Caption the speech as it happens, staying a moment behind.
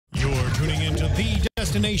tuning into the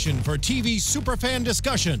destination for TV superfan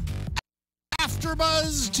discussion,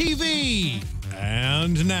 AfterBuzz TV.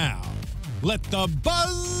 And now, let the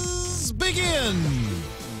buzz begin.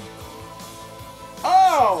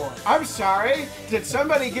 Oh, I'm sorry. Did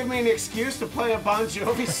somebody give me an excuse to play a Bon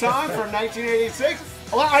Jovi song from 1986?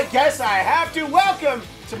 Well, I guess I have to. Welcome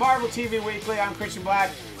to Marvel TV Weekly. I'm Christian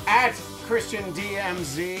Bladt at Christian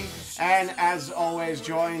DMZ. And as always,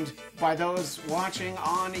 joined by those watching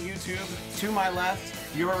on YouTube. To my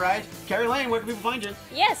left, you were right. Kari Lane, where can people find you?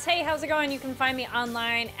 Yes, hey, how's it going? You can find me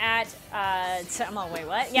online at, wait,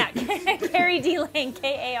 what? Yeah, Kari D. Lane,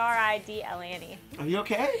 K-A-R-I-D-L-A-N-E. Are you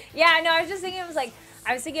okay? Yeah, no, I was just thinking,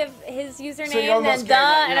 I was thinking of his username, almost and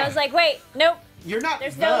carried and I was like, wait, nope. You're not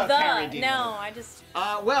There's the no the. Kari D. No, I just...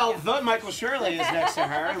 the Michael Shirley is next to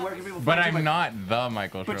her, and where can people find But you? I'm not the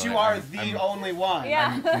Michael Shirley. But you are I'm only one.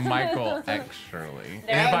 Yeah. I'm Michael X Shirley.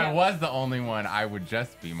 There And if you I go. was the only one, I would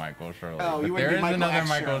just be Michael Shirley. Oh, but you wouldn't there be is Michael another X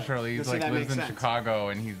Michael Shirley. Shirley. He's See, that lives makes in sense. Chicago,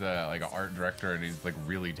 and he's like an art director, and he's like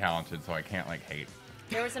really talented. So I can't like hate.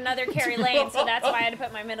 There was another Kari Lane, so that's why I had to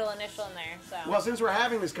put my middle initial in there. So. Well, since we're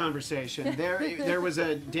having this conversation, there was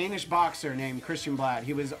a Danish boxer named Christian Bladt.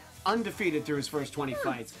 He was undefeated through his first 20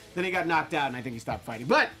 fights. Then he got knocked out, and I think he stopped fighting.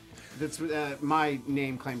 But that's my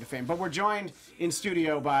name claim to fame. But we're joined in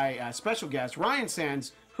studio by special guest Ryan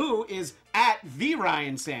Sands, who is at the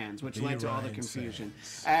Ryan Sands, which led to all the confusion.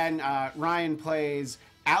 And Ryan plays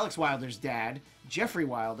Alex Wilder's dad, Jeffrey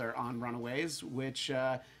Wilder, on Runaways, which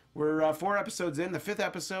we're 4 episodes in. The 5th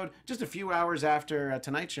episode, just a few hours after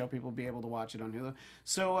tonight's show. People will be able to watch it on Hulu.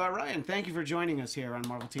 So, Ryan, thank you for joining us here on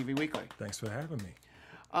Marvel TV Weekly. Thanks for having me.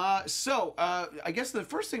 I guess the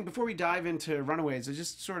first thing before we dive into Runaways is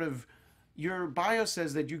just sort of, your bio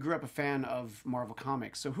says that you grew up a fan of Marvel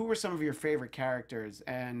Comics. So who were some of your favorite characters?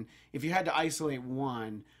 And if you had to isolate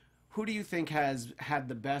one, who do you think has had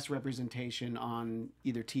the best representation on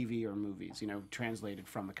either TV or movies, translated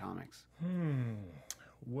from the comics?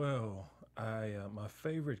 Well, my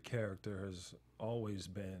favorite character has always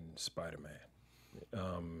been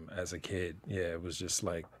Spider-Man. As a kid, it was just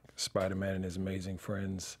like Spider-Man and His Amazing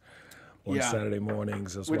Friends on Saturday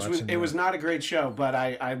mornings. It was not a great show, but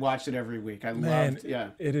I watched it every week.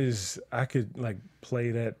 It is. I could like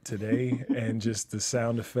play that today, and just the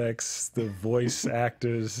sound effects, the voice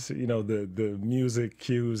actors, the music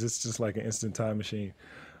cues. It's just like an instant time machine.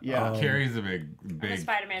 Yeah, Kari's a big I'm a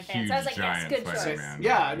Spider-Man fan, huge, so I was like, that's giant good choice. Spider-Man.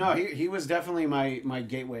 Yeah, no, he was definitely my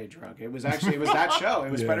gateway drug. It was that show.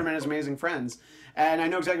 It was Spider-Man and His Amazing Friends. And I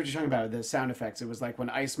know exactly what you're talking about, the sound effects. It was like when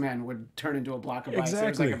Iceman would turn into a block of ice. It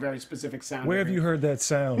was like a very specific sound. Where have you heard that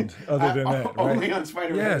sound other than that? Right? Only on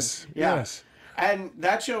Spider-Man. Yes, yes. And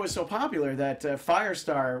that show was so popular that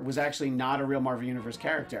Firestar was actually not a real Marvel Universe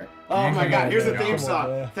character. Oh my God! Here's the theme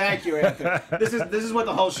song. Thank you, Anthony. This is what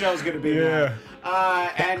the whole show is going to be. Yeah.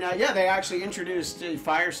 They actually introduced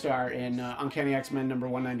Firestar in Uncanny X-Men number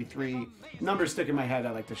 193. Numbers stick in my head.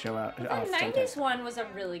 I like to show out. The 90s one was a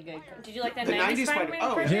really good. Did you like that The 90s Spider-Man?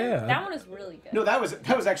 Oh, version? yeah. That one was really good. No, that was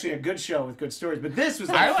actually a good show with good stories. But this was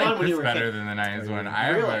I like fun like when you this were better a kid. than the 90s one. I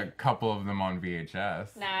have Really? a couple of them on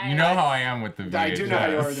VHS. Nice. You know how I am with the VHS. I do know how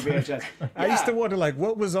you are with the VHS. I used to wonder, like,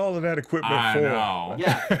 what was all of that equipment I for? know.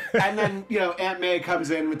 Yeah, and then Aunt May comes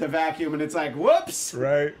in with the vacuum, and it's like, whoops.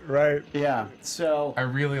 Right. Yeah. So. I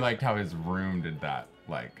really liked how his room did that,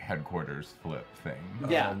 like, headquarters flip thing.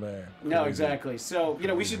 Yeah. Oh, man. No, Crazy. exactly. So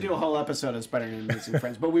we should do a whole episode of Spider-Man and Amazing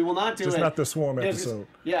Friends, but we will not do Just it. not the Swarm There's just- episode.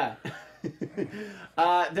 Yeah.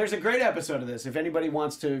 There's a great episode of this. If anybody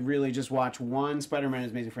wants to really just watch one Spider-Man and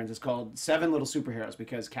His Amazing Friends, it's called Seven Little Superheroes,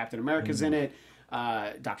 because Captain America's in it,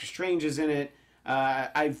 Doctor Strange is in it.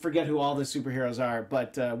 I forget who all the superheroes are,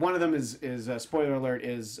 but one of them is spoiler alert,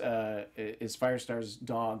 is Firestar's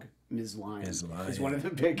dog, Ms. Lion. Ms. Lion. Is one of the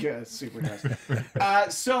big superheroes.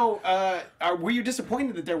 Were you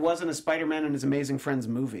disappointed that there wasn't a Spider-Man and His Amazing Friends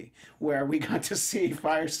movie where we got to see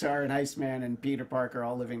Firestar and Iceman and Peter Parker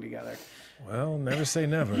all living together? Well, never say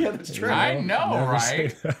never. Yeah, that's true. I know, Never right?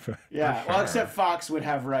 say never. Yeah, well, except Fox would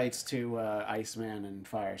have rights to Iceman and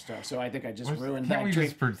Firestar, so I think I just ruined Can't that we dream.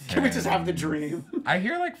 just pretend? Can we just have the dream? I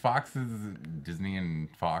hear like Fox is Disney and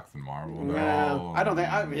Fox and Marvel. No, I don't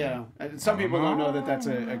think. Some people don't know that that's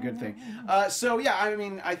a good thing.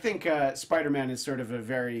 I think Spider-Man is sort of a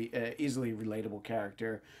very easily relatable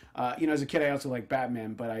character. As a kid, I also like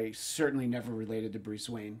Batman, but I certainly never related to Bruce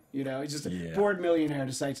Wayne. He's just a bored millionaire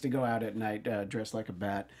decides to go out at night dressed like a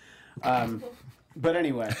bat. But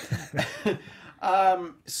anyway.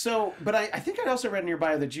 But I think I also read in your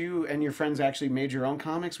bio that you and your friends actually made your own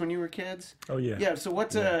comics when you were kids. Oh, yeah. Yeah, so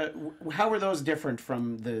how were those different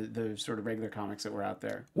from the sort of regular comics that were out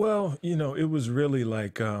there? Well, it was really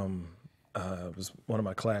like was one of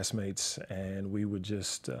my classmates, and we would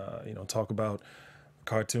just talk about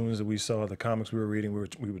cartoons that we saw, the comics we were reading.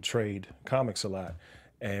 We would trade comics a lot,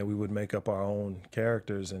 and we would make up our own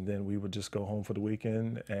characters, and then we would just go home for the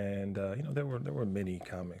weekend. And there were many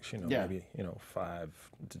comics, maybe 5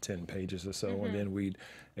 to 10 pages or so, and then we'd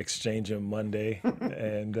exchange them Monday.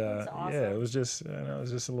 And awesome. yeah, it was just I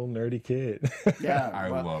was just a little nerdy kid. Yeah, I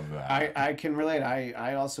love that. I can relate.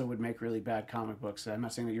 I also would make really bad comic books. I'm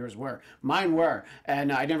not saying that yours were. Mine were,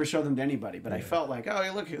 and I never showed them to anybody. But I felt like,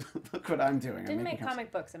 oh, look what I'm doing. Didn't make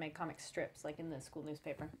comic books. I made comic strips, like in the school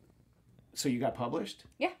newspaper. So you got published?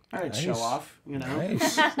 Yeah. I didn't show Nice. off,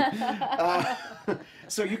 Nice.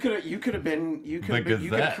 So you could have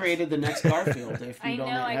Gazette. created the next Garfield if you I know,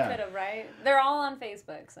 don't. I could have, right? They're all on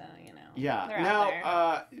Facebook, so Yeah. They're out there.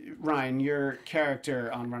 Now, Ryan, your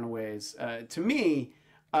character on Runaways, to me,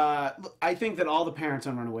 I think that all the parents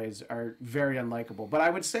on Runaways are very unlikable. But I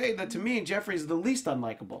would say that to me, Jeffrey's the least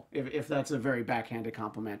unlikable, if that's a very backhanded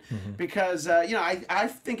compliment. Because, I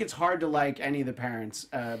think it's hard to like any of the parents.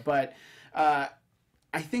 But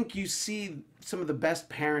I think you see some of the best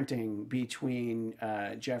parenting between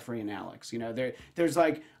Jeffrey and Alex. There's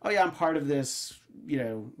like, oh yeah, I'm part of this,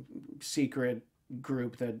 secret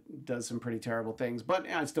group that does some pretty terrible things, but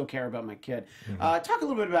I still care about my kid. Talk a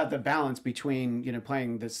little bit about the balance between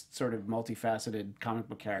playing this sort of multifaceted comic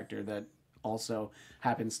book character that also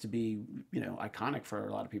happens to be iconic for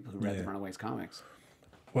a lot of people who read the Runaways comics.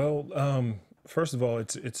 Well, first of all,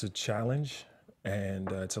 it's a challenge,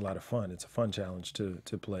 and it's a lot of fun. It's a fun challenge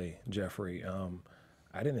to play Jeffrey.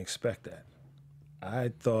 I didn't expect that.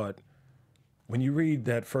 I thought when you read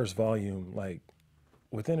that first volume, like,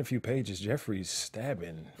 within a few pages, Jeffrey's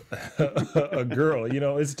stabbing a girl.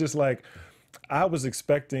 It's just like I was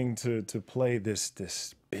expecting to play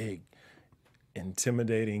this big,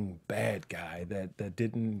 intimidating bad guy that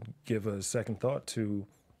didn't give a second thought to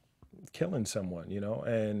killing someone.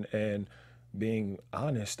 And being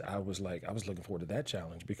honest, I was looking forward to that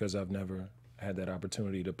challenge because I've never had that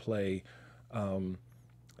opportunity to play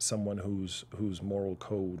someone whose moral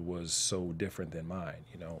code was so different than mine,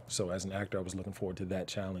 So as an actor, I was looking forward to that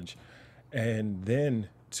challenge. And then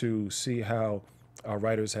to see how our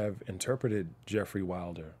writers have interpreted Jeffrey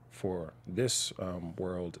Wilder for this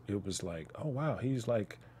world, it was like, oh, wow, he's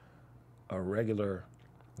like a regular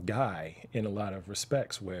guy in a lot of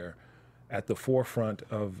respects, where at the forefront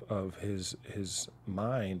of his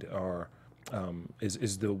mind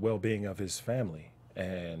is the well-being of his family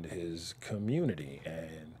and his community,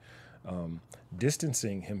 and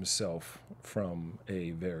distancing himself from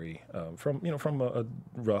a very from a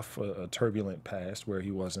rough, turbulent past where he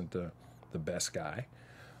wasn't the best guy.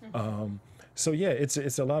 So yeah,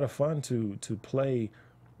 it's a lot of fun to play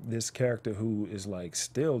this character who is like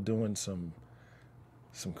still doing some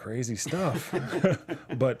crazy stuff,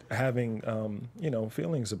 but having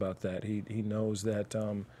feelings about that. He knows that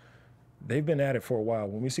they've been at it for a while.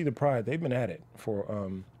 When we see the Pride, they've been at it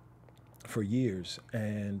for years,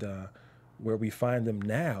 and where we find them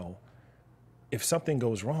now, if something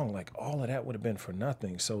goes wrong, like all of that would have been for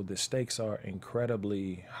nothing. So the stakes are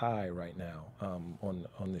incredibly high right now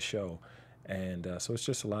on the show, and so it's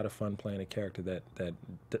just a lot of fun playing a character that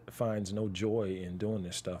finds no joy in doing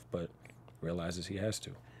this stuff, but realizes he has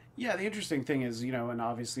to. Yeah, the interesting thing is, and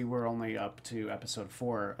obviously we're only up to episode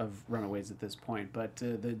 4 of Runaways at this point, but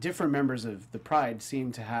the different members of the Pride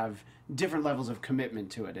seem to have different levels of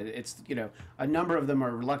commitment to it. It's, a number of them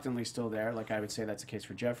are reluctantly still there. Like I would say that's the case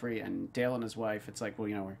for Jeffrey and Dale and his wife. It's like,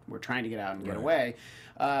 well, we're trying to get out and get away.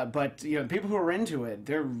 But, the people who are into it,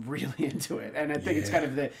 they're really into it. And I think it's kind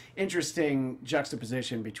of the interesting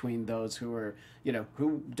juxtaposition between those who are,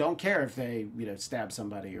 who don't care if they, stab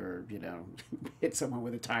somebody or, hit someone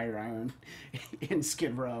with a tire iron in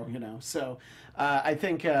Skid Row, So I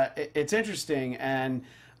think it's interesting, and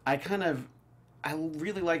I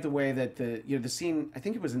really like the way that the scene, I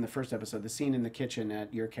think it was in the first episode, the scene in the kitchen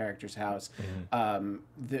at your character's house,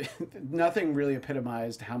 nothing really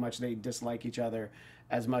epitomized how much they dislike each other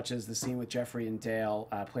as much as the scene with Jeffrey and Dale,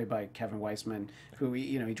 played by Kevin Weissman, who,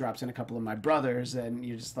 he drops in a couple of my brothers, and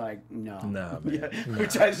you're just like, no. Nah, man. Yeah,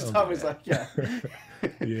 which I just thought was like, yeah.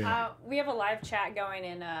 We have a live chat going,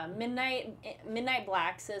 and Midnight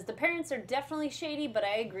Black says, the parents are definitely shady, but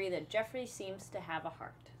I agree that Jeffrey seems to have a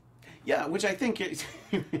heart. Yeah, which I think is,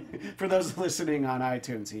 for those listening on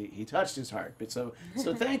iTunes, he touched his heart. But so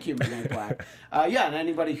thank you, Midnight Black. And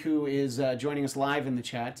anybody who is joining us live in the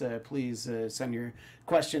chat, please send your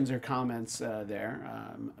questions or comments there.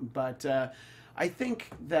 But I think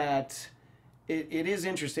that it is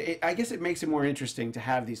interesting. I guess it makes it more interesting to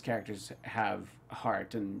have these characters have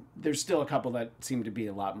heart, and there's still a couple that seem to be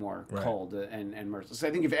a lot more cold and merciless. So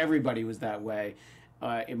I think if everybody was that way,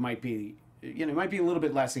 it might be, you know, it might be a little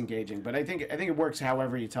bit less engaging. But I think it works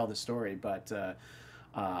however you tell the story. But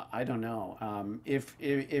I don't know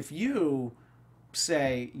if you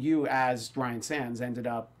say you as Ryan Sands ended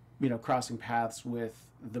up, you know, crossing paths with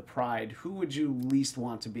the Pride, who would you least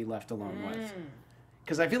want to be left alone with?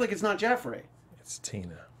 Because I feel like it's not Jeffrey. It's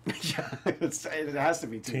Tina. Yeah, it has to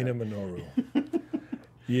be Tina Minoru.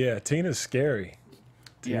 Yeah, Tina's scary.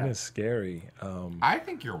 Tina's scary. I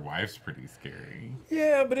think your wife's pretty scary.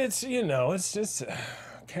 Yeah, but it's, you know, it's just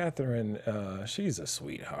Catherine. She's a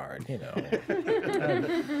sweetheart, you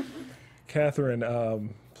know.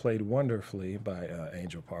 Catherine, played wonderfully by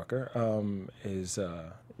Angel Parker. Is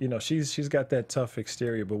you know, she's got that tough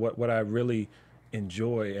exterior, but what I really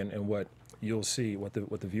enjoy and what you'll see, what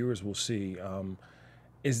the viewers will see,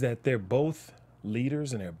 is that they're both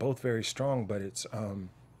leaders and they're both very strong, but it's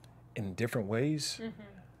in different ways,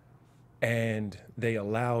 and they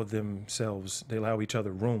allow each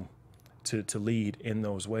other room to lead in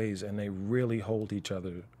those ways, and they really hold each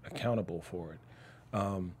other accountable for it.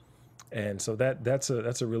 And so that's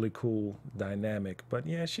a really cool dynamic. But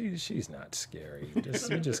yeah, she's not scary. You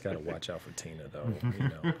just got to watch out for Tina, though. You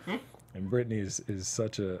know. And Brittany is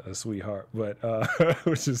such a sweetheart, but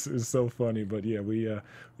which is so funny. But yeah, we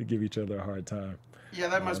give each other a hard time. Yeah,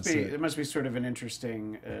 that must be it. Must be sort of an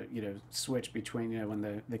interesting you know, switch between, you know,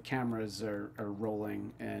 when the cameras are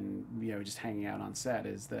rolling and, you know, just hanging out on set,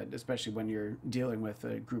 is that especially when you're dealing with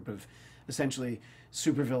a group of essentially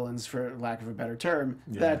supervillains, for lack of a better term,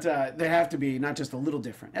 that they have to be not just a little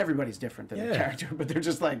different. Everybody's different than the character, but they're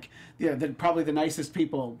just like, yeah, they're probably the nicest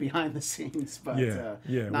people behind the scenes, but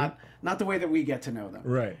not the way that we get to know them.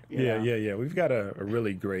 Right. Yeah. We've got a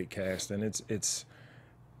really great cast, and it's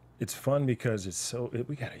fun because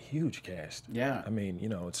we got a huge cast. Yeah. I mean, you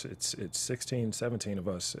know, it's 16, 17 of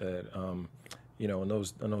us at, you know, on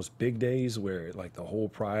those big days where like the whole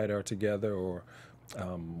Pride are together, or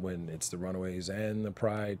when it's the Runaways and the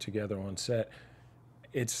Pride together on set.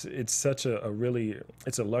 It's such a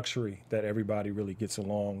luxury that everybody really gets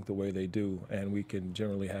along the way they do, and we can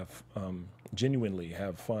genuinely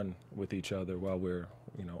have fun with each other while we're,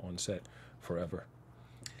 you know, on set forever.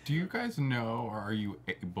 Do you guys know, or are you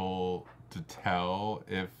able to tell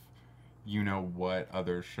if you know what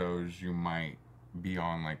other shows you might be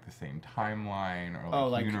on, like the same timeline, or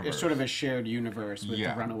like universe? It's sort of a shared universe with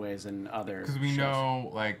the Runaways and other. Because we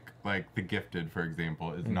know, like The Gifted, for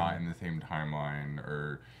example, is not in the same timeline,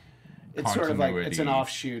 or it's sort of like it's an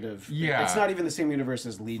offshoot of. Yeah, it's not even the same universe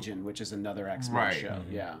as Legion, which is another X-Men show.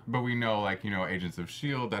 Yeah, but we know, like, you know, Agents of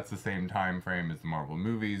S.H.I.E.L.D., that's the same time frame as the Marvel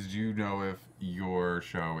movies. Do you know if your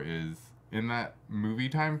show is in that movie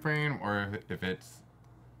time frame, or if it's?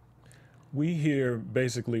 We hear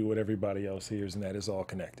basically what everybody else hears, and that is all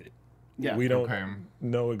connected. Yeah, we don't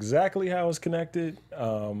know exactly how it's connected,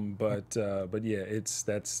 but yeah,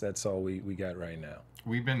 that's all we got right now.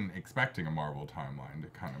 We've been expecting a Marvel timeline to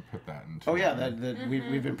kind of put that into. Oh yeah,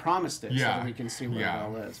 we've been promised it, so that we can see where it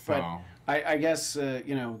all is. But I guess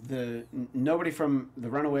you know, nobody from the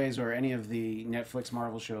Runaways or any of the Netflix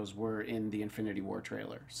Marvel shows were in the Infinity War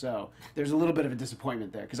trailer, so there's a little bit of a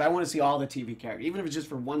disappointment there, because I want to see all the TV characters, even if it's just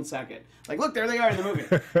for 1 second. Like, look, there they are in the movie.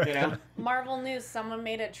 You know. Marvel News: someone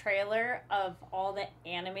made a trailer of all the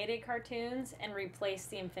animated cartoons and replaced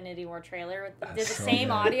the Infinity War trailer. Did the same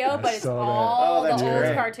audio, but it's all the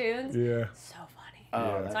old cartoons. Yeah. So funny.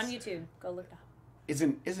 Oh, it's on YouTube. Go look it up.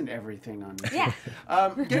 Isn't everything on YouTube? Yeah.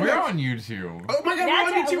 We're on YouTube. Oh my God,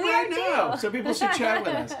 we're on YouTube right now. So people should chat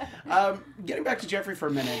with us. Getting back to Jeffrey for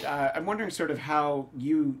a minute, I'm wondering sort of how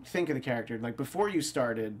you think of the character. Like, before you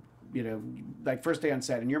started, you know, like first day on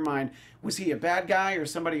set, in your mind, was he a bad guy or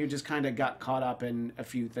somebody who just kind of got caught up in a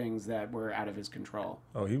few things that were out of his control?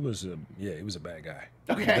 Oh, he was a bad guy.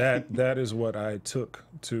 Okay. That is what I took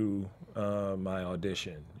to my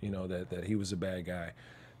audition, you know, that he was a bad guy.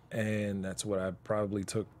 And that's what I probably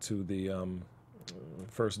took to the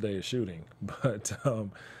first day of shooting. But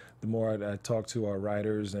the more I talked to our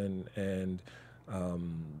writers and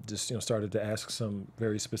just, you know, started to ask some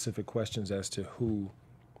very specific questions as to who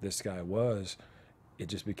this guy was, it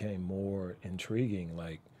just became more intriguing.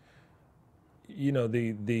 Like, you know,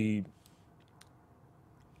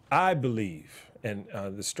 I believe, and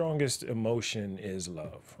the strongest emotion is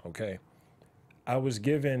love. Okay. I was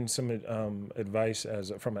given some advice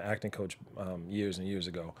from an acting coach years and years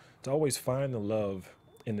ago to always find the love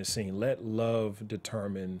in the scene. Let love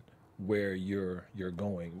determine where you're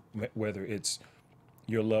going, whether it's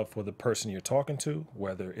your love for the person you're talking to,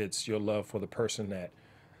 whether it's your love for the person that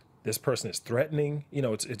this person is threatening. You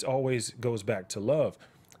know, it's always goes back to love.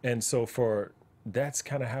 And so that's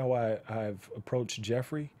kind of how I've approached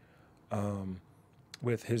Jeffrey,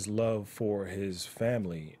 with his love for his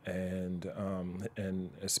family and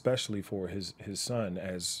especially for his son,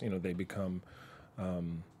 as you know, they become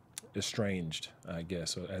estranged, I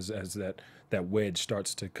guess, as that wedge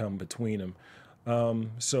starts to come between them.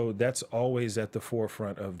 So that's always at the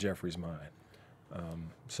forefront of Jeffrey's mind.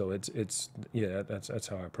 So that's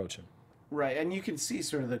how I approach him. Right, and you can see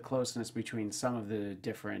sort of the closeness between some of the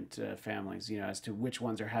different families, you know, as to which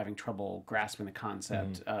ones are having trouble grasping the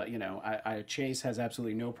concept. You know, Chase has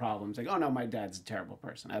absolutely no problems. Like, oh no, my dad's a terrible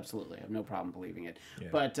person. Absolutely, I have no problem believing it. Yeah.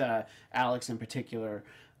 But Alex in particular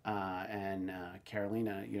and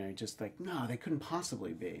Carolina, you know, just like, no, they couldn't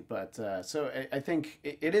possibly be. But so I think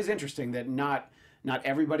it is interesting that not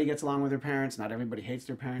everybody gets along with their parents. Not everybody hates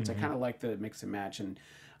their parents. I kind of like the mix and match. And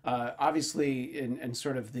obviously in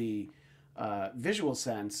sort of the visual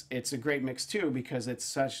sense, it's a great mix too, because it's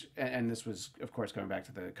such, and this was of course going back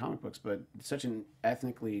to the comic books, but such an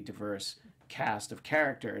ethnically diverse cast of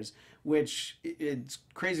characters, which it's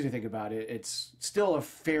crazy to think about it. It's still a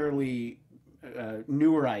fairly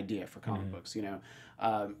newer idea for comic books. You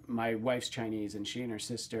know, my wife's Chinese, and she and her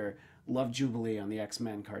sister loved Jubilee on the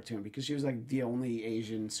X-Men cartoon because she was like the only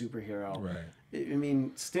Asian superhero. Right. I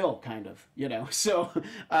mean, still kind of, you know. So,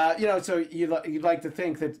 you know, so you'd like to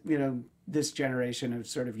think that, you know, this generation of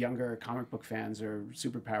sort of younger comic book fans or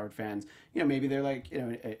superpowered fans, you know, maybe they're like, you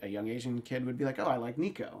know, a young Asian kid would be like, oh, I like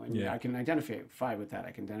Nico, and I can identify with that.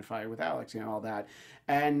 I can identify with Alex, you know, all that.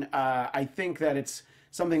 And I think that it's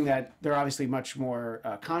something that they're obviously much more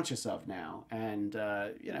conscious of now, and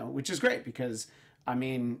you know, which is great because, I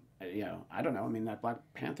mean, you know, I don't know. I mean, that Black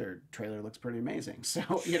Panther trailer looks pretty amazing.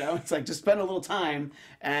 So, you know, it's like just spend a little time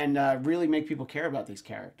and really make people care about these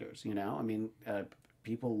characters, you know? I mean,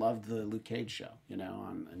 people loved the Luke Cage show, you know,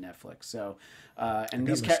 on Netflix. So, and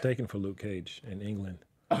I got mistaken for Luke Cage in England.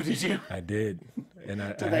 Oh, did you? I did. And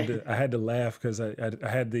I had to laugh because I had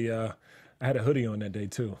I had a hoodie on that day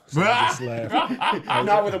too, so I just laughed.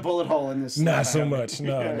 Not with a bullet hole in this. Not so much.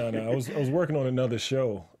 No. I was working on another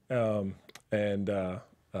show, and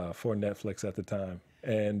for Netflix at the time,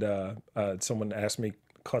 and someone asked me,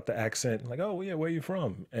 caught the accent, like, "Oh yeah, where are you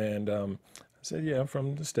from?" And I said, "Yeah, I'm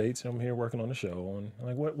from the States. I'm here working on a show." And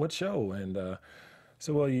I'm like, "What show?" And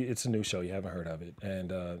so, well, it's a new show. You haven't heard of it.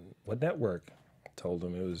 And what network? Told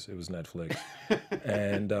him it was Netflix.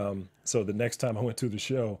 And so the next time I went to the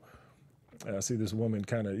show, I see this woman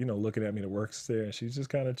kind of, you know, looking at me that works there, and she's just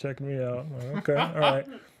kind of checking me out. I'm like, okay, all right.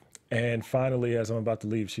 And finally, as I'm about to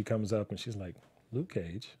leave, she comes up and she's like, "Luke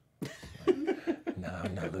Cage." No,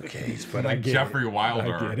 I'm not Luke Cage, but like I get Jeffrey it.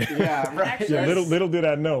 Wilder. I get it. Yeah, right. Yeah, little did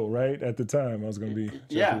I know, right? At the time, I was going to be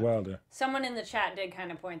Jeffrey Wilder. Someone in the chat did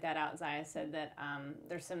kind of point that out. Zaya said that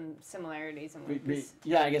there's some similarities in movies.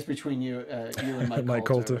 Yeah, I guess between you and Mike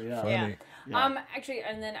Coulter. Yeah. Funny. Yeah. Actually,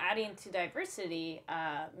 and then adding to diversity,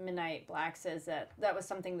 Midnight Black says that was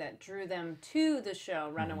something that drew them to the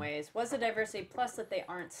show Runaways, was the diversity, plus that they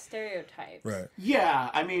aren't stereotypes. Right.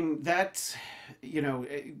 Yeah, I mean, that's, you know,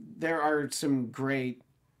 there are some great,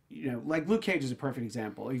 you know, like Luke Cage is a perfect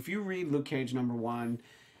example. If you read Luke Cage #1,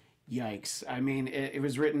 yikes. I mean, it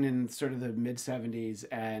was written in sort of the mid-'70s,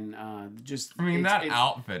 and just... I mean, that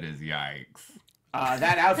outfit is yikes.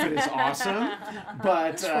 That outfit is awesome,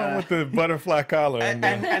 but What's wrong with the butterfly collar and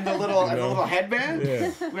the little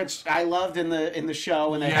headband, which I loved in the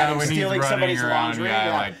show when they had him stealing somebody's laundry.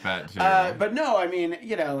 Yeah, I like that too. But no, I mean,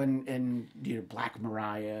 you know, and you know, Black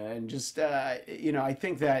Mariah, and just you know, I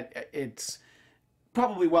think that it's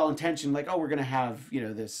probably well intentioned. Like, oh, we're gonna have, you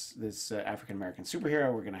know, this African American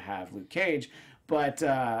superhero. We're gonna have Luke Cage. But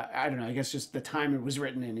I don't know, I guess just the time it was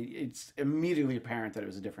written in, it's immediately apparent that it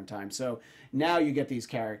was a different time. So now you get these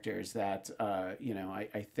characters that, you know,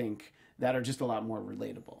 I think that are just a lot more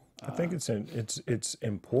relatable. I think it's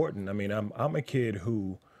important. I mean, I'm a kid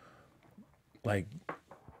who, like,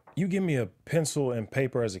 you give me a pencil and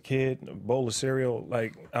paper as a kid, a bowl of cereal,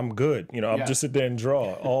 like, I'm good. You know, I'll just sit there and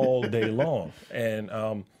draw all day long.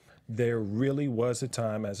 And there really was a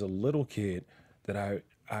time as a little kid that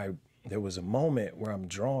there was a moment where I'm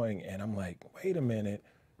drawing and I'm like, wait a minute,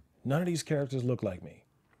 none of these characters look like me.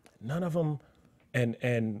 None of them.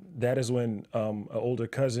 And that is when an older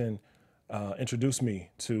cousin introduced me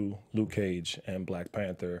to Luke Cage and Black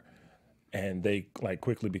Panther. And they like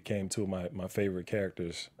quickly became two of my favorite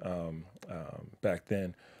characters back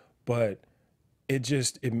then. But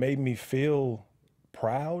it made me feel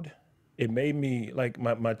proud. It made me like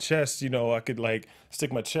my chest, you know, I could like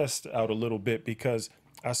stick my chest out a little bit because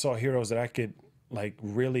I saw heroes that I could like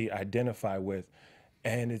really identify with.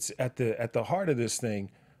 And it's at the heart of this thing,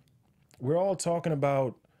 we're all talking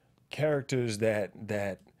about characters that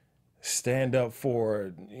stand up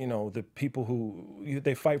for, you know, the people who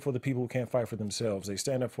they fight for, the people who can't fight for themselves. They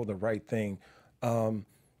stand up for the right thing.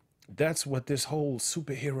 That's what this whole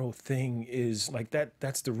superhero thing is like.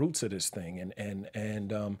 That's the roots of this thing.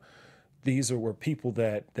 And these were people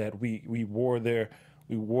that we wore their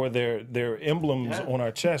emblems on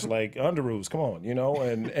our chest like underoos. Come on, you know,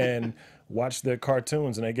 and watched their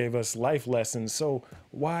cartoons, and they gave us life lessons. So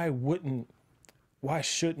why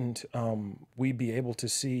shouldn't we be able to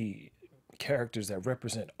see characters that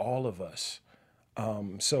represent all of us?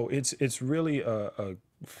 So it's really a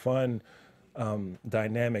fun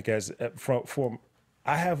dynamic. For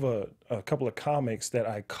I have a couple of comics that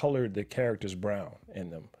I colored the characters brown in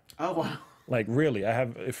them. Oh wow! Like really, I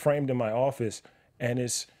have it framed in my office, and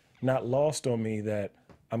it's not lost on me that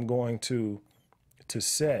I'm going to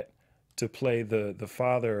set to play the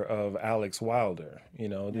father of Alex Wilder. You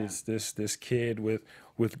know, this kid with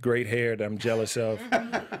great hair that I'm jealous of.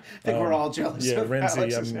 I think we're all jealous. Yeah, of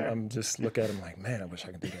Renzi. I'm just look at him like, man, I wish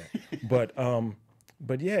I could do that.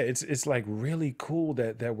 But yeah, it's like really cool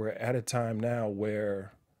that we're at a time now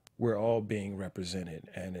where we're all being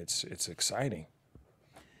represented, and it's exciting.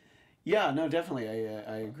 Yeah, no, definitely.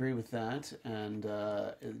 I agree with that. And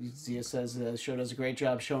Zia says the show does a great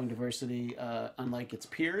job showing diversity, unlike its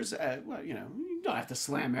peers. Well, you know, you don't have to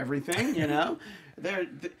slam everything. You know,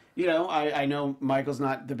 I know Michael's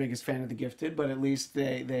not the biggest fan of The Gifted, but at least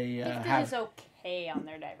they have. Is okay on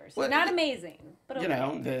their diversity. Well, not amazing, but okay. You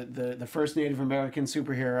know, the first Native American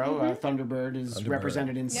superhero, Thunderbird, is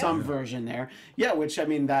represented in some version there. Yeah, which, I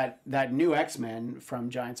mean, that new X-Men from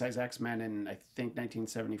Giant Size X-Men in, I think,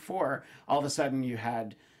 1974, all of a sudden you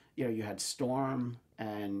had Storm,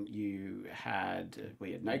 and you had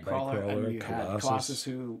Nightcrawler, and you had Colossus,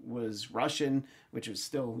 who was Russian, which was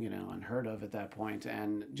still, you know, unheard of at that point.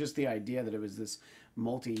 And just the idea that it was this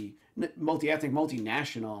multi-ethnic,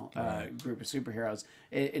 multinational group of superheroes,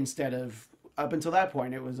 instead of, up until that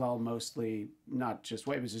point, it was all mostly not just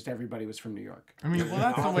white. It was just everybody was from New York. I mean, well,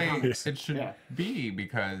 that's the way it should be,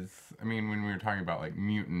 because, I mean, when we were talking about, like,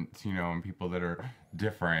 mutants, you know, and people that are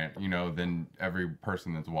different, you know, than every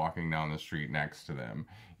person that's walking down the street next to them,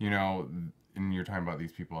 you know, and you're talking about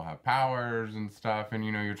these people have powers and stuff, and,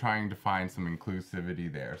 you know, you're trying to find some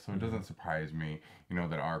inclusivity there. So it doesn't surprise me, you know,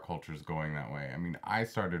 that our culture is going that way. I mean, I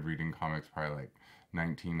started reading comics probably like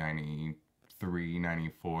 1993,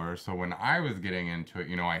 94. So when I was getting into it,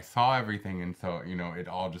 you know, I saw everything, and so, you know, it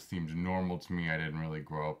all just seemed normal to me. I didn't really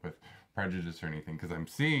grow up with prejudice or anything, because I'm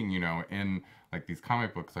seeing, you know, in like these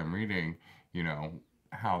comic books I'm reading, you know,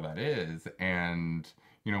 how that is. And,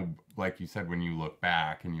 you know, like you said, when you look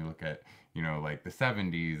back and you look at, you know, like the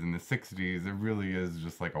 70s and the 60s, it really is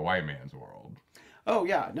just like a white man's world. Oh,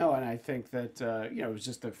 yeah. No, and I think that, you know, it was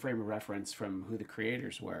just a frame of reference from who the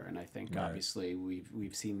creators were. And I think, obviously,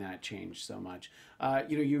 we've seen that change so much.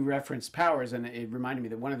 You know, you referenced powers, and it reminded me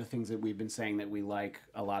that one of the things that we've been saying that we like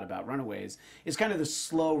a lot about Runaways is kind of the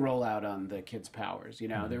slow rollout on the kids' powers. You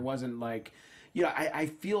know, there wasn't like... You know, I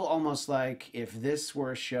feel almost like if this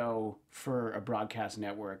were a show for a broadcast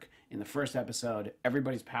network, in the first episode,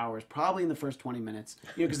 everybody's powers, probably in the first 20 minutes,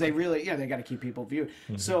 you know, because they really, they got to keep people viewed.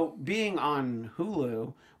 So being on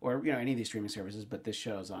Hulu, or, you know, any of these streaming services, but this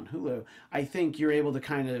show's on Hulu, I think you're able to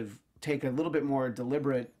kind of take a little bit more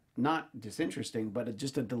deliberate, not disinteresting, but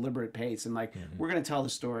just a deliberate pace. And like, we're going to tell the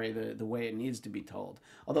story the way it needs to be told.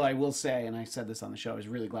 Although I will say, and I said this on the show, I was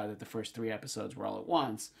really glad that the first 3 episodes were all at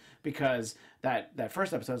once, because that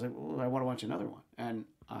first episode, I was like, well, I want to watch another one. And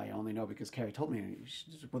I only know because Kari told me,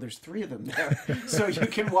 well, there's 3 of them there, so you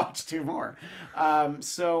can watch 2 more.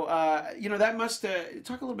 You know, that must,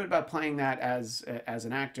 talk a little bit about playing that as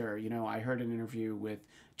an actor. You know, I heard an interview with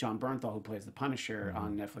John Bernthal, who plays the Punisher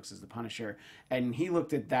on Netflix as the Punisher, and he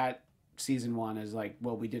looked at that season 1 as like,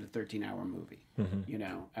 well, we did a 13-hour movie. You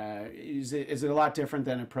know, is it a lot different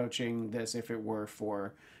than approaching this if it were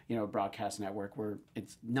for, you know, a broadcast network where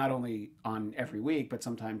it's not only on every week, but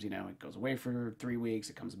sometimes, you know, it goes away for 3 weeks,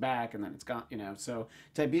 it comes back, and then it's gone, you know. So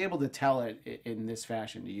to be able to tell it in this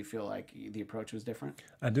fashion, do you feel like the approach was different?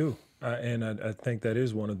 I do. And I think that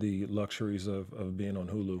is one of the luxuries of being on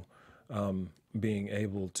Hulu, being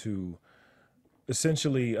able to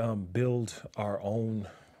essentially build our own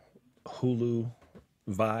Hulu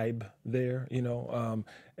vibe there, you know,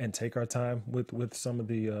 and take our time with some of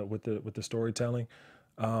the with the storytelling.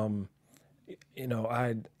 You know,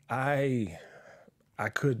 I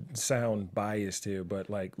could sound biased here, but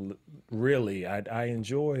like really, I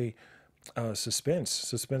enjoy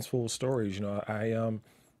suspenseful stories. You know,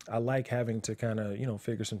 I like having to kind of, you know,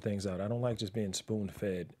 figure some things out. I don't like just being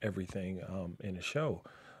spoon-fed everything in a show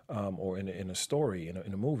or in a story,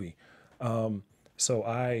 in a movie. So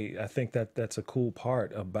I think that that's a cool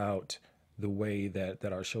part about the way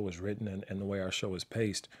that our show is written and the way our show is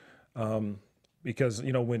paced. Because,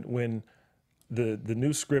 you know, when the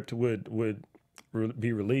new script would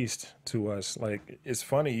be released to us, like, it's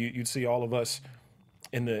funny, you'd see all of us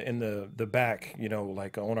in the back, you know,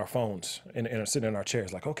 like on our phones and sitting in our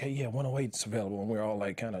chairs, like, okay, yeah, 108's available, and we're all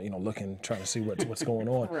like kind of, you know, looking, trying to see what's going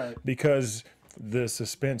on, right? Because the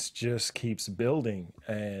suspense just keeps building,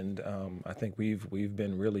 and I think we've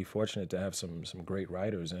been really fortunate to have some great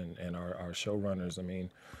writers and our showrunners. I mean,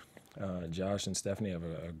 Josh and Stephanie have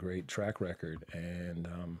a great track record, and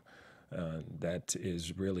that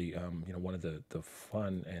is really you know, one of the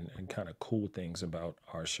fun and kind of cool things about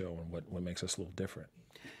our show and what makes us a little different.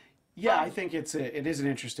 Yeah, I think it is an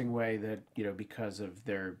interesting way that, you know, because of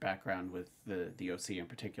their background with the OC in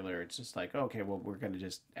particular, it's just like, okay, well, we're going to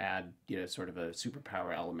just add, you know, sort of a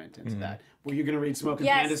superpower element into that. Were you going to read Smoking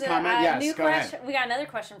Panda's comment? Yes, go ahead. We got another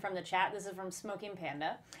question from the chat. This is from Smoking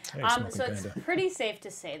Panda. Hey, so it's pretty safe to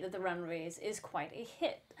say that the Runaways is quite a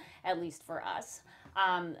hit, at least for us.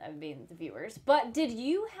 I mean, the viewers. But did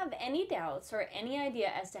you have any doubts or any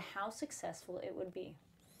idea as to how successful it would be?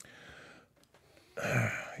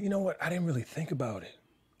 You know what? I didn't really think about it.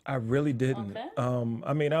 I really didn't. Okay.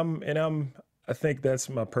 I mean, I think that's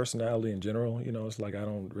my personality in general. You know, it's like I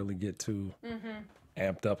don't really get too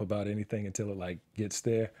amped up about anything until it like gets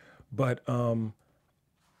there. But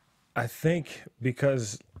I think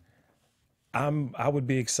because I would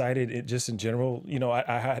be excited just in general. You know,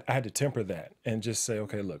 I had to temper that and just say,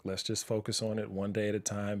 okay, look, let's just focus on it one day at a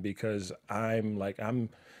time, because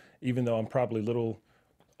even though I'm probably a little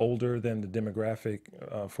older than the demographic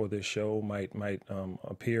for this show might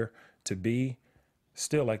appear to be,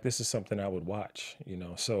 still, like, this is something I would watch, you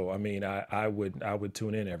know. So I mean, I would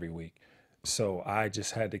tune in every week. So I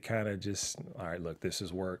just had to kind of just, all right, look, this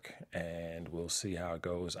is work, and we'll see how it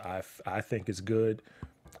goes. I think it's good.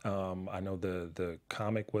 I know the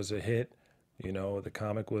comic was a hit. You know, the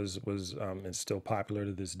comic was it's still popular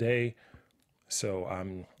to this day. So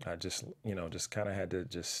I just, you know, just kind of had to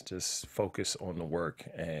just focus on the work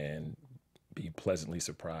and be pleasantly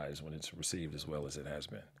surprised when it's received as well as it has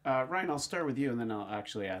been. Ryan, I'll start with you, and then I'll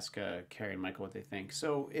actually ask Kari and Michael what they think.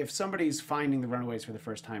 So if somebody's finding the Runaways for the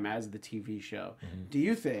first time as the TV show, do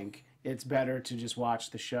you think it's better to just watch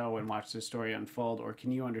the show and watch the story unfold, or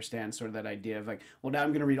can you understand sort of that idea of like, well, now I'm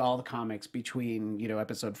going to read all the comics between, you know,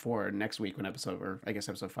 episode 4 and next week when episode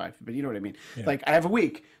 5, but you know what I mean? Yeah. Like, I have a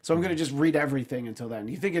week, so I'm going to just read everything until then.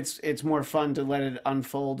 Do you think it's more fun to let it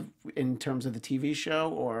unfold in terms of the TV show,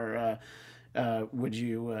 or would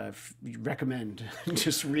you recommend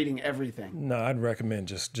just reading everything? No, I'd recommend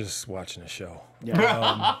just watching the show.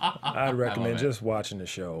 Yeah. I'd recommend just watching the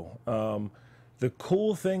show. The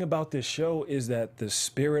cool thing about this show is that the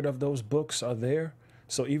spirit of those books are there.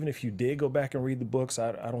 So even if you did go back and read the books,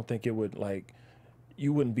 I don't think it would, like,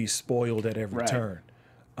 you wouldn't be spoiled at every turn,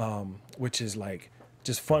 which is like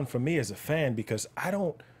just fun for me as a fan, because I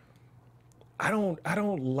don't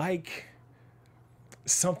like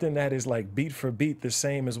something that is like beat for beat the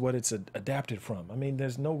same as what it's adapted from. I mean,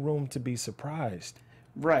 there's no room to be surprised.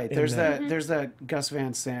 Right. There's that Gus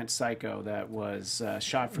Van Sant Psycho that was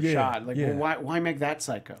shot for shot. Like, well, why make that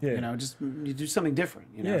Psycho? Yeah. You know, just you do something different.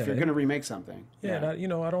 You know, if you're going to remake something. Yeah.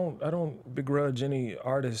 And I don't begrudge any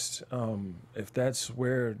artist if that's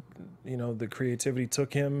where, you know, the creativity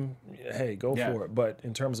took him. Hey, go for it. But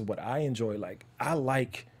in terms of what I enjoy, like, I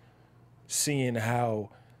like seeing how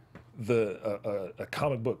a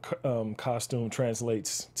comic book costume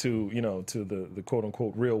translates to, you know, to the quote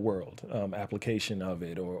unquote real world application of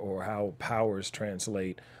it, or how powers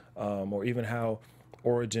translate, or even how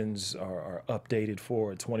origins are updated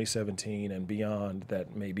for 2017 and beyond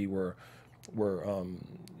that maybe were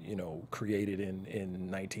you know, created in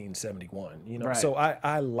 1971. You know, so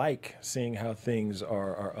I like seeing how things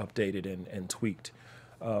are updated and tweaked.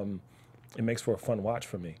 It makes for a fun watch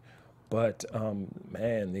for me. But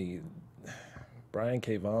man, the Brian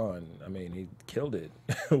K. Vaughan, I mean, he killed it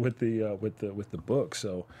with the book.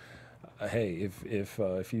 So hey,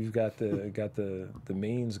 if you've got the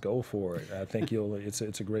means, go for it. I think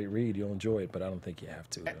it's a great read. You'll enjoy it, but I don't think you have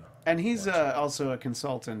to. And he's also a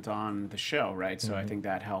consultant on the show, right? So I think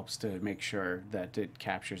that helps to make sure that it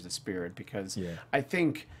captures the spirit, because I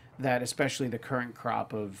think that especially the current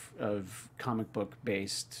crop of comic book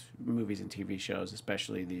based movies and TV shows,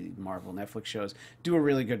 especially the Marvel Netflix shows, do a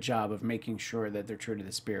really good job of making sure that they're true to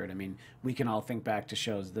the spirit. I mean, we can all think back to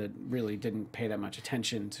shows that really didn't pay that much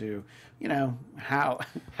attention to, you know, how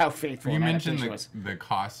faithful. You mentioned the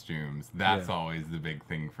costumes. That's always the big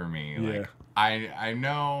thing for me. Like I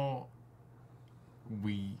know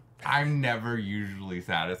I'm never usually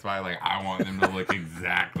satisfied. Like, I want them to look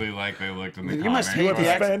exactly like they looked in the comics. You must hate the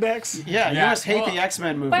spandex. Yeah, you must hate the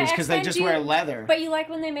X-Men movies because they just wear leather. But you like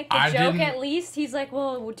when they make the joke at least? He's like,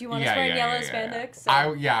 well, do you want us wearing yellow spandex? So.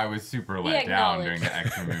 I was super let down during the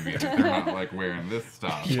X-Men movie. They're not like wearing this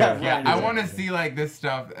stuff. I want to see like this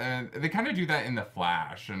stuff. They kind of do that in the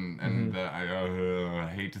Flash and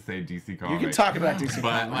I hate to say DC Comics. You can talk about DC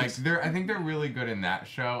but Comics. like I think they're really good in that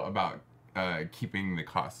show about keeping the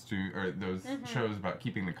costume, or those shows about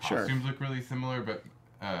keeping the costumes look really similar, but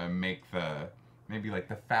make maybe like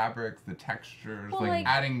the fabrics, the textures, like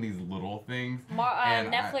adding these little things.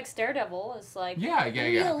 Netflix Daredevil is like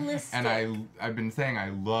realistic. And I've been saying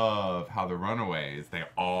I love how the Runaways, they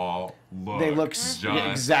all look just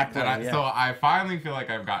exactly. And so I finally feel like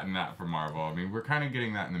I've gotten that from Marvel. I mean, we're kind of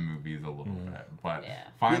getting that in the movies a little bit, but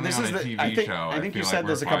finally on a TV show, I think you said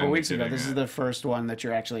this a couple weeks ago. This is the first one that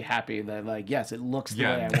you're actually happy that, like, yes, it looks the way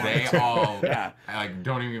I want it. They all like,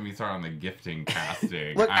 don't even get me started on the gifting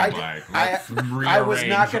casting. Look, let's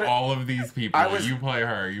rearrange all of these people. You play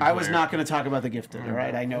her. I was not going to talk about The Gifted. All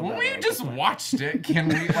right, I know. Well, we just watched it. Can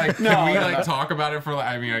we like? Talk about it for?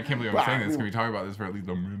 I mean, I can't believe I'm saying this. Can we talk about this for at least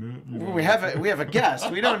a minute? We have a guest.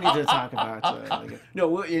 We don't need to talk about.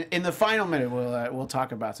 No, in the final minute we'll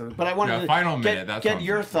talk about something. But I wanted to get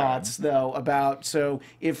your thoughts though about, so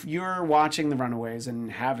if you're watching The Runaways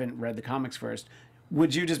and haven't read the comics first,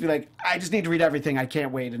 would you just be like, I just need to read everything. I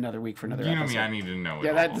can't wait another week for another episode. You know me, I need to know it.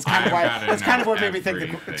 Yeah, that's kind of why. That's kind of what made me think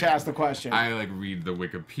to ask the question. I like read the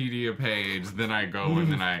Wikipedia page, then I go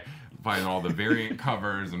and then I find all the variant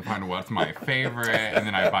covers and find what's my favorite, and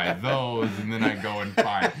then I buy those, and then I go and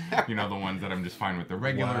find, you know, the ones that I'm just fine with the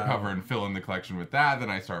regular cover and fill in the collection with that. Then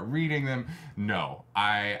I start reading them. No,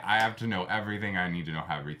 I have to know everything. I need to know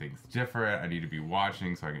how everything's different. I need to be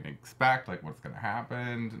watching so I can expect like what's gonna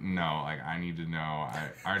happen. No, like I need to know. I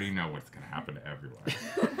already know what's gonna happen to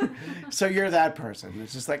everyone. So you're that person.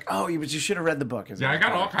 It's just like, oh, but you should have read the book. I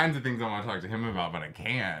got all kinds of things I want to talk to him about, but I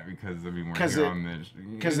can't because I mean we're here on the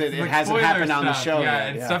because it hasn't happened on the show.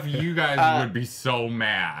 Yeah, stuff you guys would be so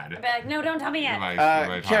mad. I'd be like, no, don't tell me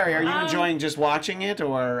yet. Kari, are you enjoying just watching it,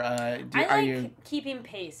 or are you keeping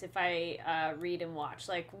pace if I read and watch?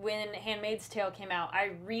 Like when Handmaid's Tale came out,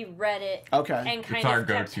 I reread it. Okay, and kind it's of our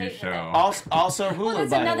go-to show. Also Hulu. Well,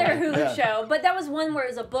 that's another Hulu show, but that was one where it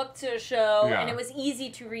was a book to a show, and it was easy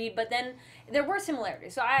to read. But then there were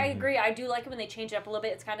similarities, so I agree. I do like it when they change it up a little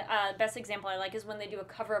bit. It's kind of best example I like is when they do a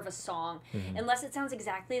cover of a song. Unless it sounds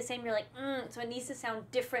exactly the same, you're like, so it needs to sound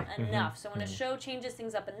different enough. So when a show changes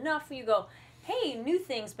things up enough, you go, hey, new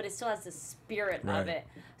things, but it still has the spirit of it.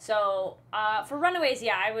 So for Runaways,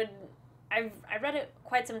 I read it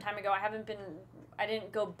quite some time ago. I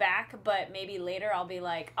didn't go back, but maybe later I'll be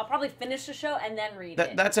like, I'll probably finish the show and then read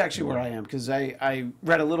it. That's actually where I am, because I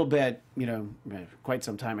read a little bit, quite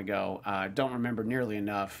some time ago. Don't remember nearly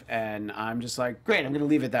enough, and I'm just like, great, I'm going to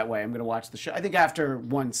leave it that way. I'm going to watch the show. I think after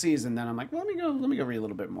one season, then I'm like, well, let me go read a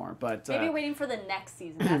little bit more. But maybe waiting for the next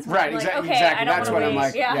season. That's what right, I'm like, exactly. Okay, I don't that's what wait. I'm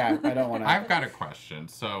like. Yeah, I don't want to. I've got a question.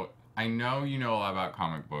 So I know you know a lot about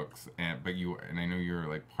comic books, and I know you're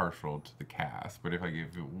like partial to the cast. But if it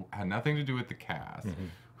had nothing to do with the cast,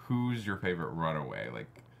 who's your favorite runaway, like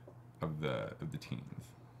of the teens?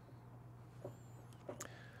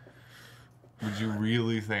 Would you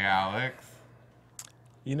really say Alex?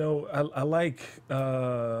 You know, I like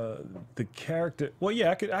the character. Well,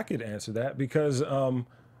 yeah, I could answer that because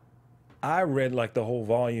I read like the whole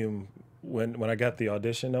volume when I got the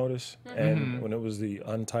audition notice and when it was the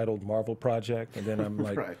untitled Marvel project, and then I'm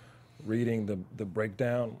like reading the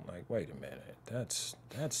breakdown. Like, wait a minute, that's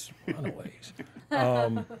Runaways.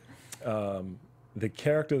 The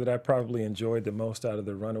character that I probably enjoyed the most out of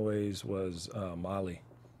the Runaways was Molly.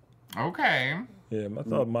 Okay. Yeah, I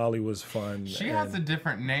thought Molly was fun. She has a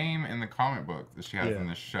different name in the comic book that she has in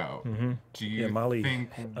the show. Do you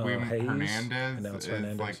think Wim Hernandez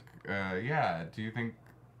is like, do you think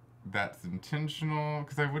that's intentional?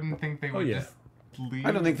 Because I wouldn't think they would just leave.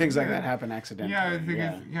 I don't think things like that happen accidentally. Yeah, I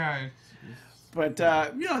think But,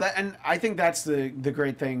 and I think that's the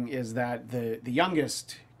great thing is that the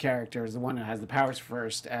youngest character is the one that has the powers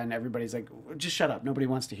first, and everybody's like, just shut up. Nobody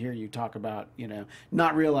wants to hear you talk about,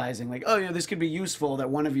 not realizing like, oh, this could be useful that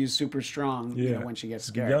one of you is super strong, when she gets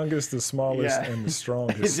scared. The youngest, the smallest, and the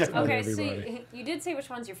strongest. Okay, so you did say which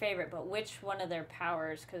one's your favorite, but which one of their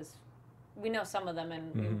powers, because we know some of them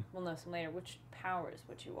and we'll know some later, which powers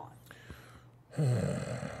would you want?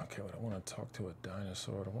 Okay, well, I want to talk to a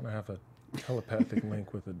dinosaur. I want to have a telepathic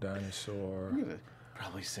link with a dinosaur.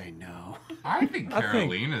 Probably say no. I think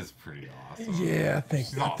Carolina's pretty awesome. Yeah, I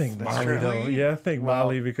think Molly though. Yeah, I think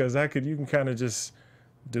Molly, because you can kind of just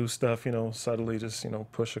do stuff, subtly, just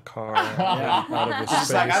push a car out of space.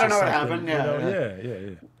 It's like, I don't know what happened.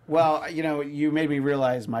 Yeah. Well, you made me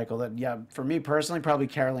realize, Michael, that for me personally, probably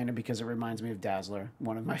Carolina, because it reminds me of Dazzler,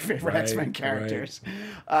 one of my favorite X-Men characters.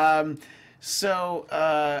 Right. So,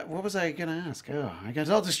 what was I gonna ask? Oh, I got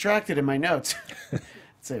all distracted in my notes.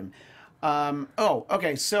 It's him.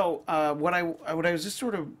 Okay. So, what I was just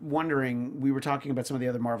sort of wondering, we were talking about some of the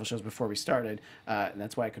other Marvel shows before we started, and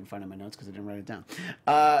that's why I couldn't find it in my notes, because I didn't write it down.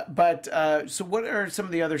 So what are some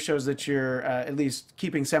of the other shows that you're at least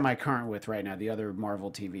keeping semi-current with right now? The other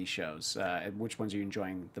Marvel TV shows. Which ones are you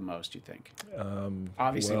enjoying the most, you think?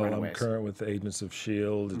 Obviously, Runaways. I'm current with Agents of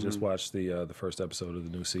S.H.I.E.L.D. Just watched the first episode of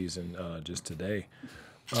the new season just today.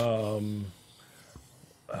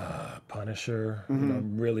 Punisher.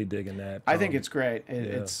 I'm really digging that. I think it's great.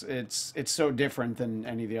 It's so different than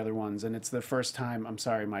any of the other ones, and it's the first time. I'm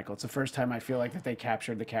sorry, Michael. It's the first time I feel like that they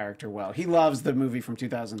captured the character well. He loves the movie from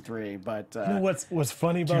 2003, but what's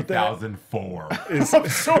funny about 2004. I'm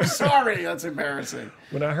so sorry. That's embarrassing.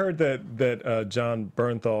 When I heard that John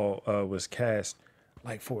Bernthal was cast,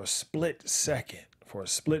 like for a split second,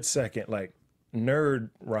 like nerd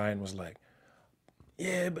Ryan was like,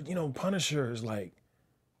 yeah, but Punisher is like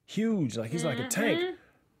huge, like he's like a tank.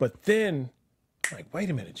 But then, like, wait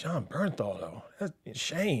a minute, John Bernthal though, that's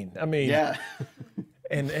Shane. I mean, yeah.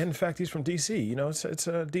 and in fact, he's from DC. It's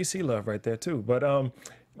a DC love right there too. But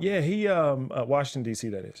he Washington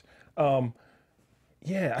DC, that is. I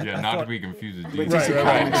not thought, to be confused with DC.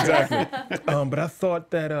 Right, exactly. But I thought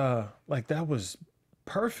that that was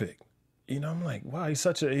perfect. I'm like, wow, he's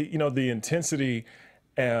such a the intensity.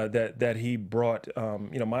 That he brought,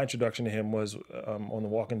 my introduction to him was on The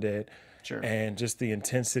Walking Dead, sure, and just the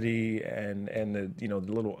intensity and the the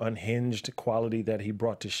little unhinged quality that he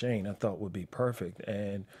brought to Shane, I thought would be perfect.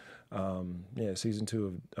 And season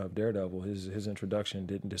 2 of Daredevil, his introduction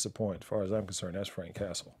didn't disappoint. As far as I'm concerned, that's Frank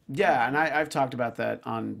Castle. Yeah, and I've talked about that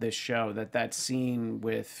on this show, that scene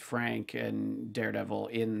with Frank and Daredevil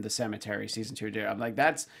in the cemetery, season 2 of Daredevil. I'm like,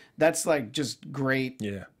 that's like just great.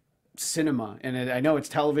 Yeah. Cinema, and I know it's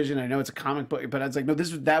television, I know it's a comic book, but I was like, no,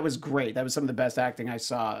 that was great. That was some of the best acting I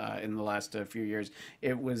saw in the last few years.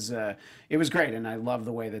 It was great, and I love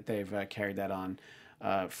the way that they've carried that on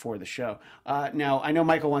for the show. Now, I know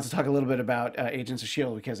Michael wants to talk a little bit about Agents of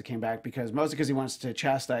S.H.I.E.L.D. because it came back, mostly because he wants to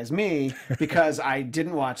chastise me because I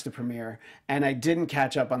didn't watch the premiere and I didn't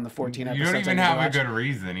catch up on the 14 episodes. You don't even have a good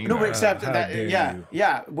reason either. No, except that, you.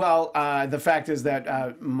 yeah. Well, the fact is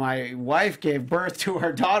that my wife gave birth to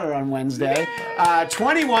her daughter on Wednesday,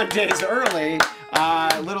 21 days early.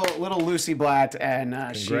 Little Lucy Bladt, and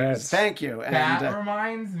thank you. And, that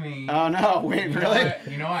reminds me. Oh no! Wait, really?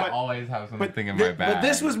 You know, I always have something in my bag. But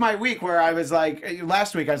this was my week where I was like,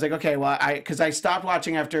 last week I was like, okay, well, because I stopped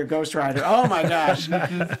watching after Ghost Rider. Oh my gosh!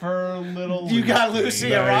 This is for little. You got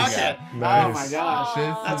Lucy a rocket. Nice. Oh my gosh!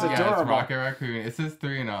 That's adorable. It's Rocket Raccoon. It says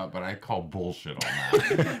 3 and up, but I call bullshit on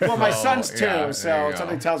that. Well, my son's 2, so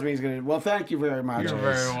something tells me he's gonna. Well, thank you very much. You're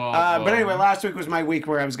very welcome. But anyway, last week was my week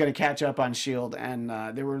where I was gonna catch up on S.H.I.E.L.D. and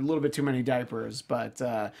there were a little bit too many diapers, but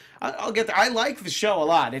I'll get there. I like the show a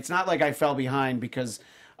lot. It's not like I fell behind because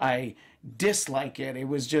I dislike it. It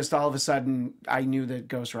was just all of a sudden I knew that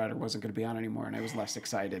Ghost Rider wasn't going to be on anymore, and I was less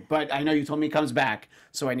excited. But I know you told me he comes back,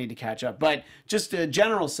 so I need to catch up. But just a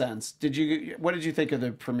general sense, what did you think of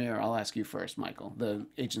the premiere? I'll ask you first, Michael. The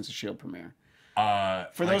Agents of S.H.I.E.L.D. premiere.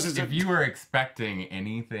 For those, if you were expecting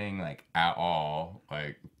anything like at all,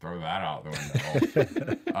 like throw that out the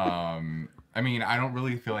window. I mean, I don't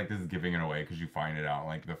really feel like this is giving it away because you find it out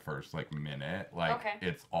like the first minute. Like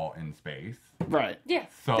it's all in space. Right. Yeah.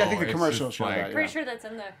 So I think the commercial showed that. Yeah. Pretty sure that's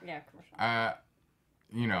in the commercial.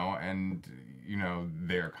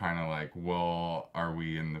 They're kind of like, well, are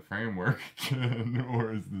we in the framework again,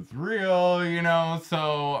 or is this real?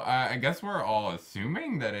 So I guess we're all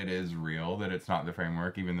assuming that it is real, that it's not the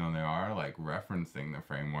framework, even though they are like referencing the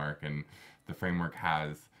framework, and the framework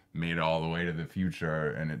has made it all the way to the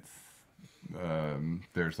future, and it's.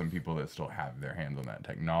 There's some people that still have their hands on that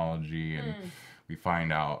technology, and we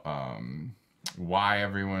find out why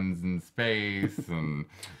everyone's in space and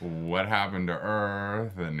what happened to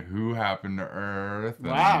Earth and who happened to Earth.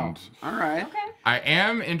 Wow. And all right. Okay. I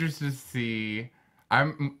am interested to see.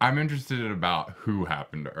 I'm interested in about who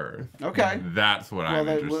happened to Earth. Okay. That's what I'm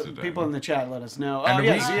interested in. People in the chat let us know. And Oh,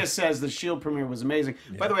 yeah, Zia says the S.H.I.E.L.D. premiere was amazing.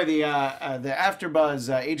 Yeah. By the way, the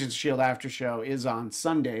AfterBuzz Agents of S.H.I.E.L.D. after show is on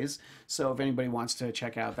Sundays. So if anybody wants to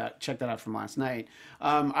check that out from last night.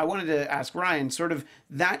 I wanted to ask Ryan, sort of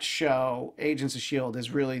that show, Agents of S.H.I.E.L.D., is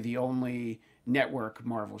really the only network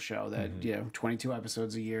Marvel show that, 22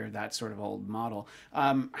 episodes a year, that sort of old model.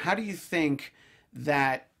 How do you think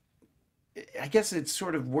that, I guess it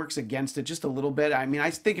sort of works against it just a little bit. I mean, I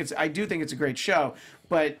do think it's a great show,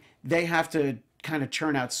 but they have to kind of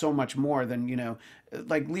churn out so much more than,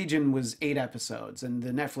 like Legion was 8 episodes and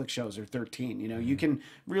the Netflix shows are 13. You can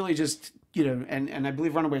really just, and I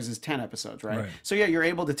believe Runaways is 10 episodes, right? So yeah, you're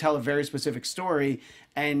able to tell a very specific story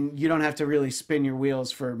and you don't have to really spin your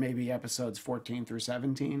wheels for maybe episodes 14 through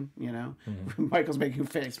 17, Michael's making a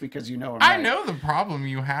face because him. I know the problem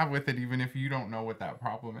you have with it, even if you don't know what that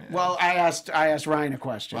problem is. Well, I asked Ryan a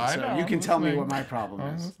question, so you can tell me what my problem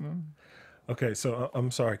is. Okay, so I'm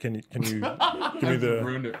sorry. Can you give me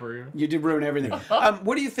ruined it for you? You did ruin everything.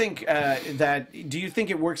 What do you think? Do you think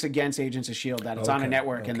it works against Agents of S.H.I.E.L.D. that it's on a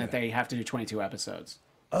network and that they have to do 22 episodes?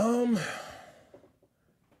 To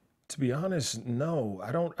be honest, no.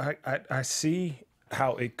 I don't. I see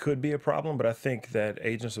how it could be a problem, but I think that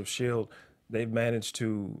Agents of S.H.I.E.L.D. they've managed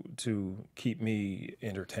to keep me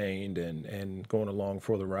entertained and going along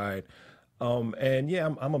for the ride. And yeah,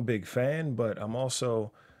 I'm a big fan, but I'm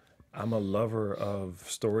a lover of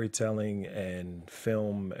storytelling and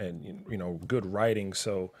film and, good writing.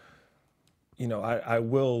 So, I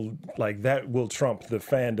will, like, that will trump the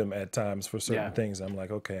fandom at times for certain things. I'm like,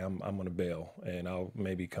 okay, I'm going to bail and I'll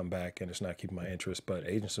maybe come back and it's not keeping my interest. But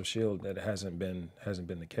Agents of S.H.I.E.L.D., that hasn't been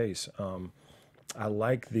the case. I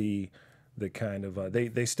like the kind of,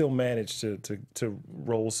 they still manage to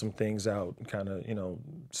roll some things out kind of,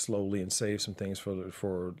 slowly and save some things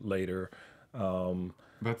for later.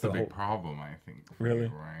 That's a big problem, I think. Really?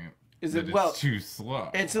 You, right? Is that it well? Too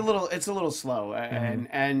slow. It's a little slow, and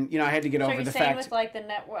I had to get over the fact. So you're saying with like the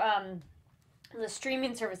network, the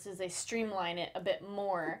streaming services, they streamline it a bit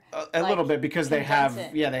more. A little bit because they have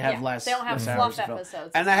less. They don't have fluff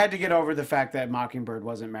episodes. And I had to get over the fact that Mockingbird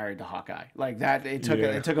wasn't married to Hawkeye. Like that, it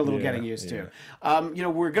took a little getting used to.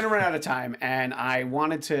 We're gonna run out of time, and I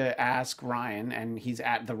wanted to ask Ryan, and he's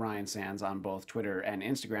at the Ryan Sands on both Twitter and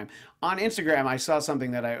Instagram. On Instagram, I saw something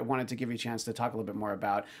that I wanted to give you a chance to talk a little bit more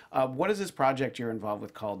about. What is this project you're involved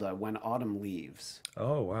with called When Autumn Leaves?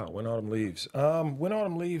 Oh, wow. When Autumn Leaves. When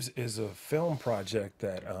Autumn Leaves is a film project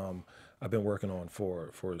that I've been working on for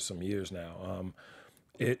some years now.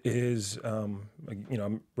 It is, I'm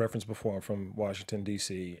referenced before, I'm from Washington,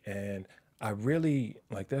 D.C., and I really,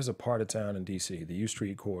 there's a part of town in D.C., the U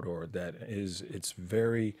Street corridor, it's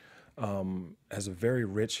very... has a very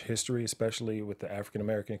rich history, especially with the African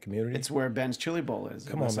American community. It's where Ben's Chili Bowl is.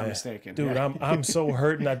 Come on, man. Mistaken. Dude, I'm so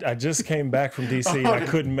hurt, and I just came back from DC and I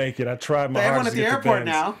couldn't make it. I tried my hardest to get to Ben's. They have one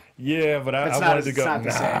at the airport now. Yeah, but I wanted to go.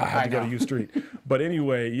 I had to go to U Street. But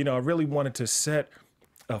anyway, I really wanted to set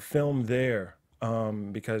a film there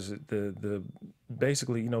because the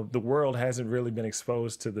basically, the world hasn't really been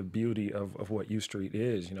exposed to the beauty of what U Street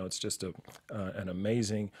is. It's just an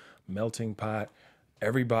amazing melting pot.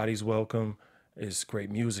 Everybody's welcome. It's great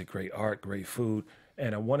music, great art, great food.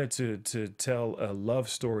 And I wanted to tell a love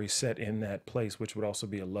story set in that place, which would also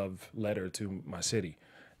be a love letter to my city.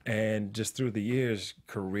 And just through the years,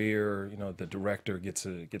 career, the director gets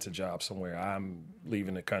a job somewhere. I'm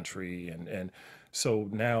leaving the country. And so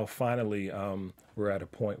now finally we're at a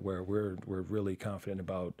point where we're really confident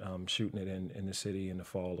about shooting it in the city in the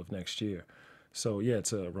fall of next year. So yeah,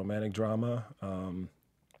 it's a romantic drama.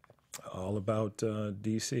 All about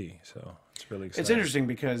DC, so it's really exciting. It's interesting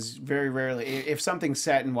because very rarely, if something's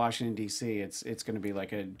set in Washington D.C., it's going to be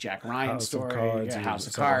like a Jack Ryan story, House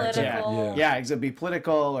of Cards, it'll be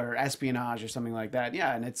political or espionage or something like that.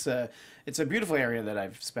 Yeah, and it's a beautiful area that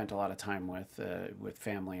I've spent a lot of time with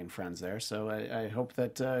family and friends there. So I hope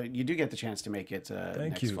that you do get the chance to make it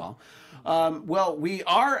next fall. Well, we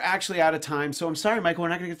are actually out of time, so I'm sorry, Michael. We're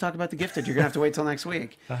not going to talk about The Gifted. You're going to have to wait till next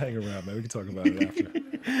week. I'll hang around, man. We can talk about it after.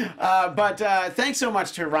 But thanks so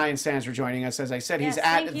much to Ryan Sands for joining us. As I said, he's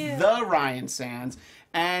at the Ryan Sands.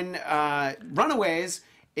 And Runaways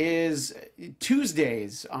is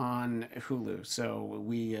Tuesdays on Hulu. So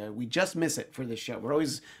we just miss it for this show. We're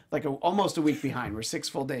always like almost a week behind. We're 6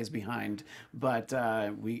 full days behind. But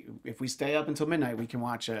if we stay up until midnight, we can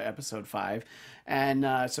watch episode 5.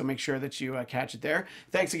 And so make sure that you catch it there.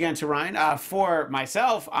 Thanks again to Ryan. For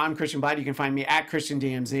myself, I'm Christian Bladt. You can find me at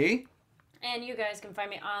ChristianDMZ. And you guys can find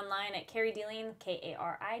me online at Kari Lane,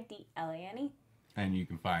 Karidlane. And you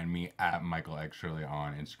can find me at Michael X Shirley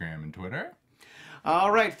on Instagram and Twitter.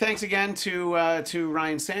 All right, thanks again to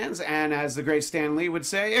Ryan Sands, and as the great Stan Lee would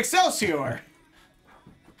say, Excelsior!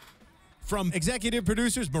 From executive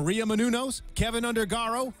producers Maria Menounos, Kevin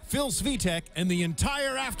Undergaro, Phil Svitek, and the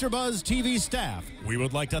entire AfterBuzz TV staff, we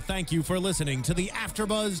would like to thank you for listening to the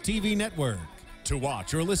AfterBuzz TV network. To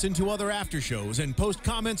watch or listen to other after shows and post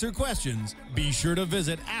comments or questions, be sure to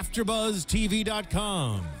visit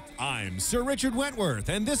AfterBuzzTV.com. I'm Sir Richard Wentworth,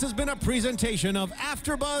 and this has been a presentation of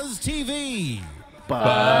AfterBuzz TV.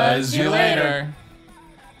 Buzz you later.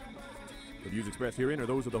 The views expressed herein are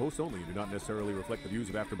those of the hosts only and do not necessarily reflect the views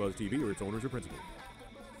of AfterBuzz TV or its owners or principals.